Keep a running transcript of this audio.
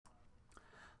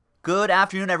Good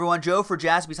afternoon, everyone. Joe for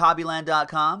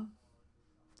JaspysHobbyland.com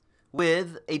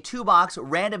with a two-box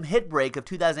random hit break of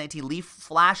 2018 Leaf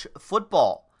Flash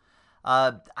Football.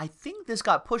 I think this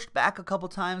got pushed back a couple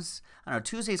times. I don't know.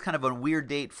 Tuesday is kind of a weird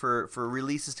date for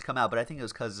releases to come out, but I think it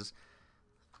was because...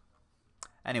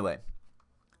 Anyway.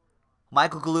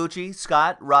 Michael Gallucci,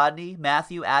 Scott, Rodney,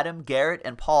 Matthew, Adam, Garrett,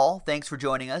 and Paul, thanks for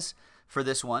joining us for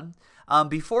this one.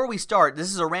 Before we start, this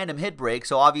is a random hit break,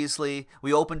 so obviously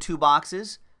we open two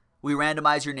boxes. We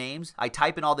randomize your names. I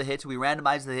type in all the hits. We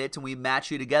randomize the hits, and we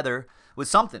match you together with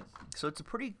something. So it's a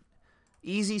pretty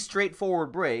easy,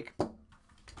 straightforward break.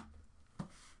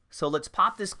 So let's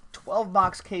pop this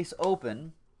 12-box case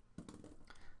open,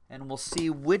 and we'll see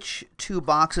which two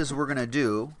boxes we're going to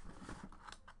do.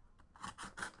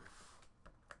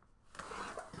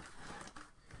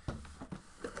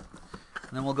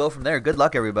 And then we'll go from there. Good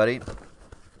luck, everybody.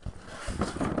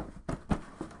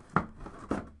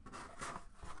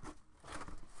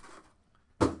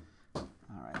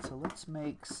 Let's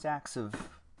make stacks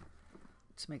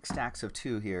of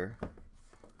two here.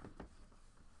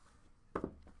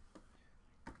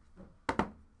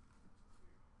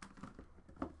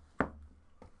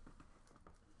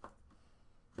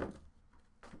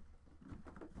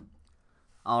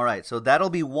 All right, so that'll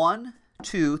be 1,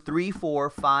 2, 3, 4,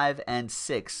 5, and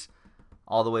 6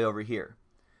 all the way over here.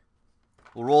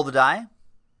 We'll roll the die.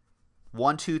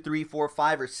 1, 2, 3, 4,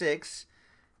 5, or 6.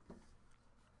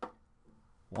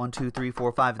 1, 2, 3,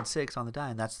 4, 5, and 6 on the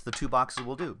die, and that's the two boxes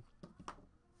we'll do.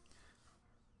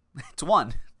 It's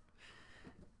 1.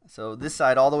 So this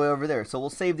side all the way over there. So we'll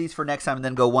save these for next time and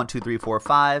then go 1, 2, 3, 4,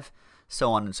 5,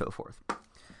 so on and so forth.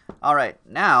 All right,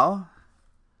 now,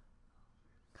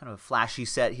 kind of a flashy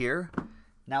set here.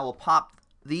 Now we'll pop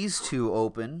these two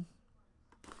open,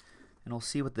 and we'll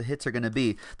see what the hits are going to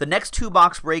be. The next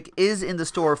two-box break is in the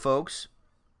store, folks.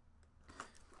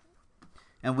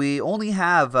 And we only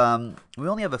have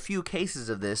a few cases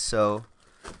of this, so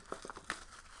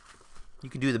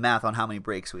you can do the math on how many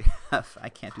breaks we have. I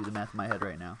can't do the math in my head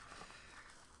right now.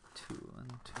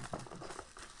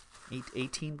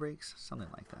 18 breaks, something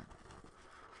like that.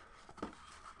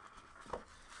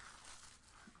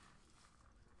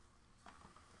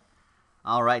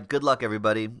 All right, good luck,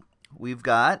 everybody. We've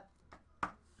got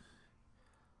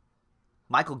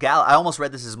Michael Gallup. I almost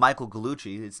read this as Michael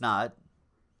Gallucci. It's not.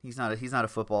 He's not a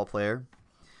football player.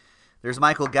 There's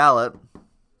Michael Gallup,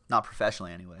 not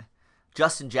professionally anyway.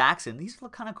 Justin Jackson. These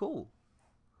look kind of cool.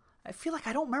 I feel like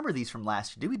I don't remember these from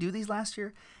last year. Did we do these last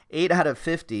year? 8 out of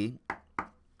 50.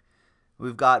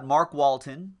 We've got Mark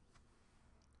Walton,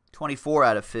 24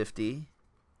 out of 50.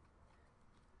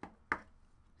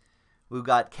 We've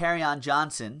got Kerryon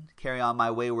Johnson, Carry On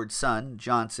My Wayward Son,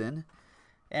 Johnson.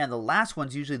 And the last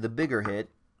one's usually the bigger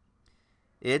hit.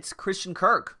 It's Christian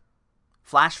Kirk.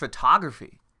 Flash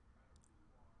Photography.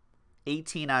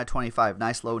 18 out of 25.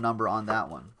 Nice low number on that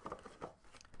one.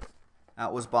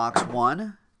 That was box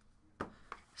 1.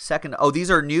 Second. Oh, these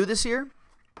are new this year?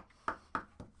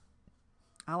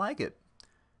 I like it.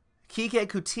 Kike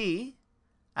Kuti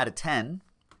out of 10.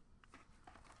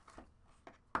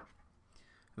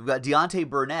 We've got Deontay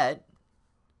Burnett.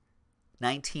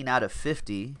 19 out of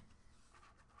 50.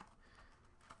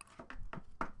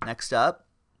 Next up.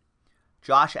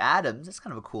 Josh Adams, that's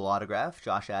kind of a cool autograph.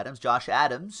 Josh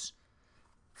Adams,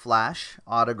 Flash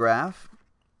autograph.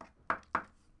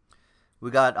 We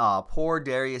got poor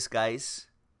Darius Geis.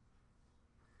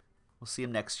 We'll see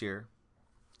him next year.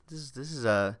 This is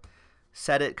a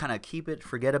set it, kind of keep it,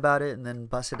 forget about it, and then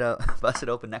bust it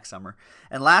open next summer.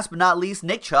 And last but not least,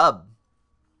 Nick Chubb.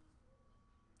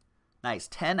 Nice,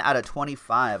 10 out of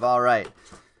 25. All right.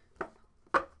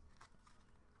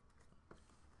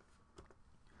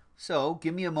 So,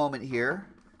 give me a moment here.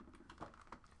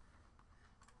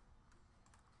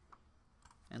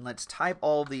 And let's type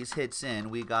all these hits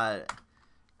in. We got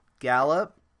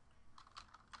Gallup,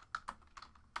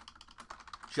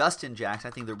 Justin Jackson.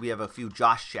 I think that we have a few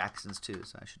Josh Jacksons too,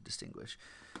 so I should distinguish.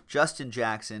 Justin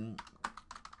Jackson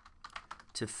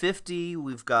to 50.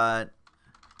 We've got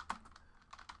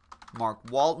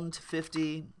Mark Walton to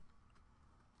 50.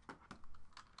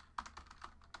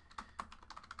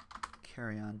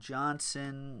 Kerryon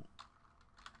Johnson,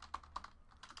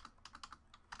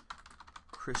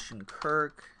 Christian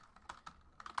Kirk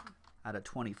out of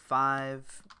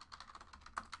 25.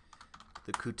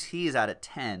 The Kuti is out of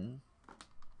 10.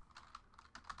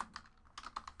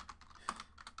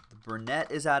 The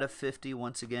Burnett is out of 50.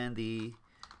 Once again, the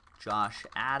Josh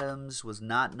Adams was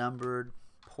not numbered.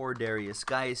 Poor Darius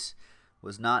Geis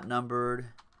was not numbered.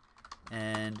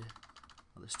 And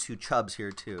there's two Chubbs here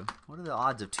too. What are the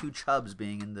odds of two Chubbs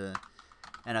being in the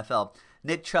NFL.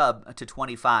 Nick Chubb to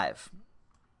 25.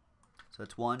 So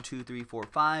it's 1, 2, 3, 4,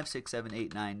 5, 6, 7,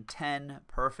 8, 9, 10.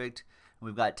 Perfect.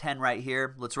 We've got 10 right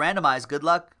here. Let's randomize. Good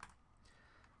luck.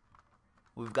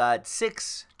 We've got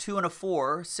 6, 2, and a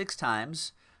 4, 6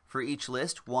 times for each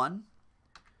list. 1,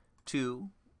 2,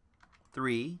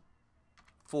 3,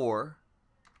 4,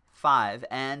 5,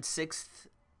 and sixth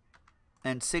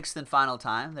and final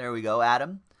time. There we go.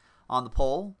 Adam on the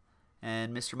pole,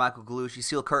 and Mr. Michael Galucci,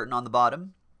 Steel Curtain on the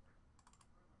bottom.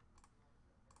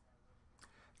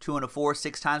 2 and a 4,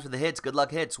 6 times for the hits. Good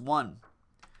luck hits. 1,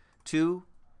 2,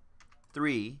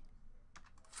 3,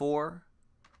 4,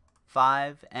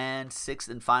 5, and sixth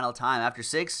and final time. After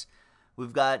 6,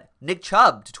 we've got Nick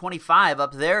Chubb to 25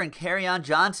 up there, and Carry On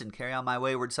Johnson, Carry On My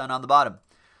Wayward Son on the bottom.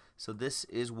 So this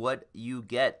is what you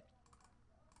get.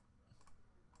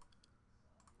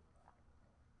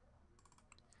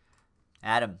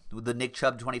 Adam with the Nick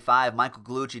Chubb 25, Michael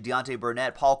Galucci, Deontay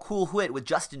Burnett, Paul Coolwhit with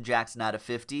Justin Jackson out of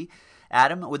 50.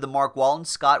 Adam with the Mark Walton,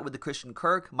 Scott with the Christian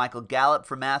Kirk, Michael Gallup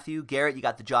for Matthew, Garrett, you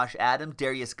got the Josh Adams,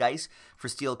 Darius Geis for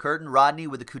Steel Curtain, Rodney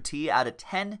with the Kuti out of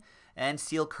 10, and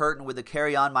Steel Curtain with the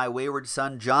Carry On My Wayward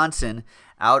Son Johnson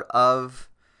out of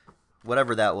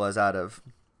whatever that was out of.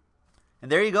 And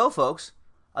there you go, folks.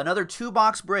 Another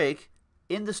 2-box break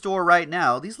in the store right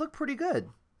now. These look pretty good.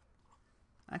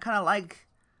 I kind of like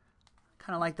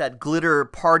that glitter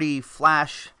party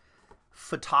flash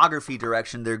photography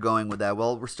direction they're going with that.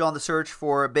 Well, we're still on the search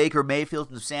for Baker Mayfield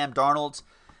and Sam Darnold's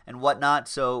and whatnot,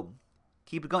 so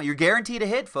keep it going. You're guaranteed a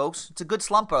hit, folks. It's a good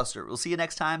slump buster. We'll see you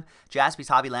next time.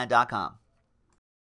 JaspysHobbyland.com.